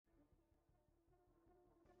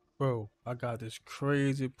Bro, I got this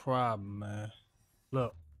crazy problem, man.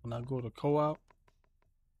 Look, when I go to co-op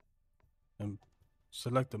and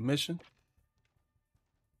select a mission,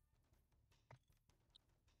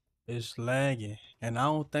 it's lagging. And I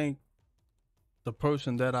don't think the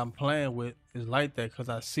person that I'm playing with is like that because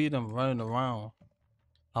I see them running around.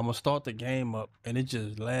 I'm gonna start the game up and it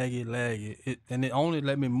just laggy. And it only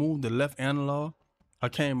let me move the left analog. I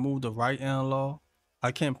can't move the right analog.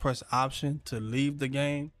 I can't press option to leave the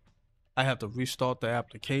game. I have to restart the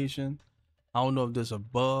application. I don't know if there's a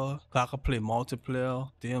bug. I can play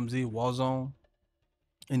multiplayer, DMZ, Warzone,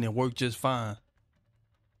 and it worked just fine.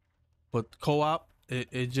 But co-op,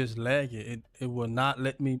 it just laggy. It will not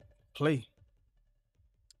let me play.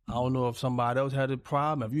 I don't know if somebody else had a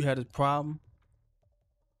problem. If you had a problem,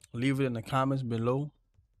 leave it in the comments below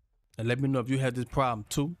and let me know if you had this problem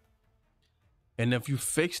too. And if you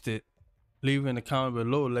fixed it, leave it in the comment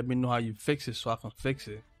below. Let me know how you fix it so I can fix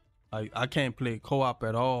it. I can't play co-op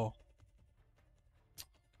at all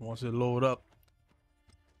once it load up.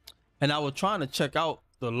 And I was trying to check out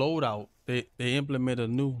the loadout. They implemented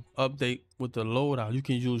a new update with the loadout. You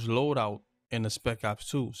can use loadout in the Spec Ops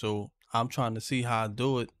 2. So I'm trying to see how I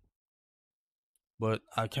do it, but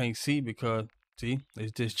I can't see because see,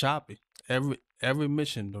 it's just choppy. Every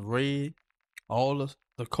mission, the raid, all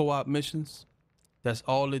the co-op missions, that's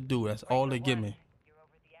all they do. That's all they give me.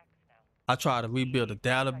 I try to rebuild the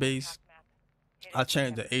database. I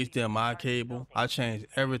changed the HDMI cable. I changed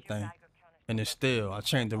everything, and it's still. I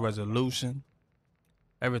changed the resolution,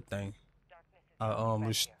 everything. I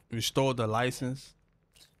restored the license,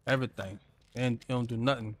 everything, and it don't do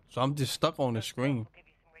nothing. So I'm just stuck on the screen.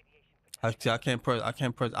 I can't press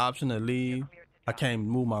option to leave. I can't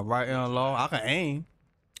move my right analog. I can aim,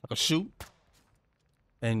 I can shoot,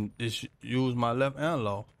 and just use my left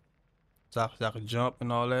analog. So I can jump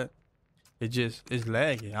and all that. It's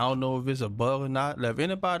laggy. I don't know if it's a bug or not. If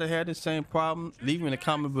anybody had the same problem, leave in the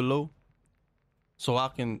comment below so I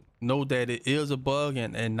can know that it is a bug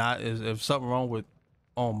and not if something wrong with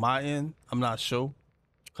on my end. I'm not sure.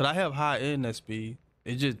 Cause I have high internet speed.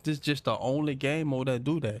 This just the only game mode that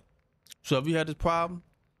do that. So if you had this problem,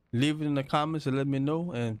 leave it in the comments and let me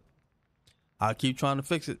know, and I'll keep trying to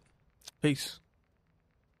fix it. Peace.